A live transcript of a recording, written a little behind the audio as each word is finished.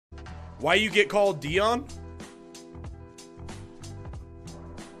Why you get called Deion?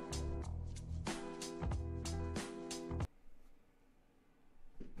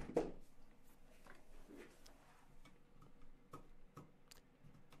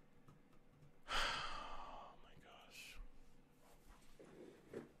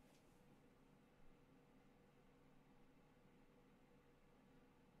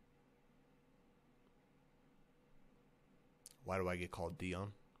 Why do I get called Deion?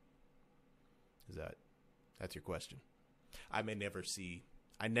 That's your question? I may never see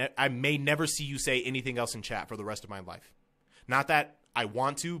you say anything else in chat for the rest of my life. Not that I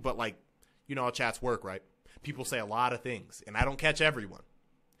want to, but like, you know how chats work, right? People say a lot of things, and I don't catch everyone.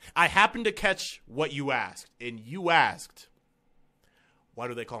 I happen to catch what you asked, and you asked, why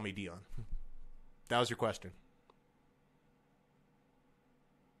do they call me Deion? That was your question.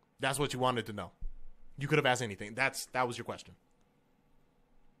 That's what you wanted to know. You could have asked anything. That was your question.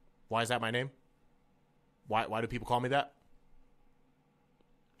 Why is that my name? Why do people call me that?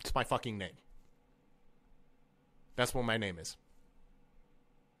 It's my fucking name. That's what my name is.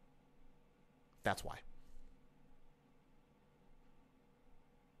 That's why.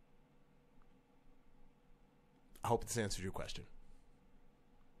 I hope this answers your question.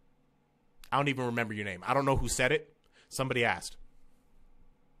 I don't even remember your name. I don't know who said it. Somebody asked.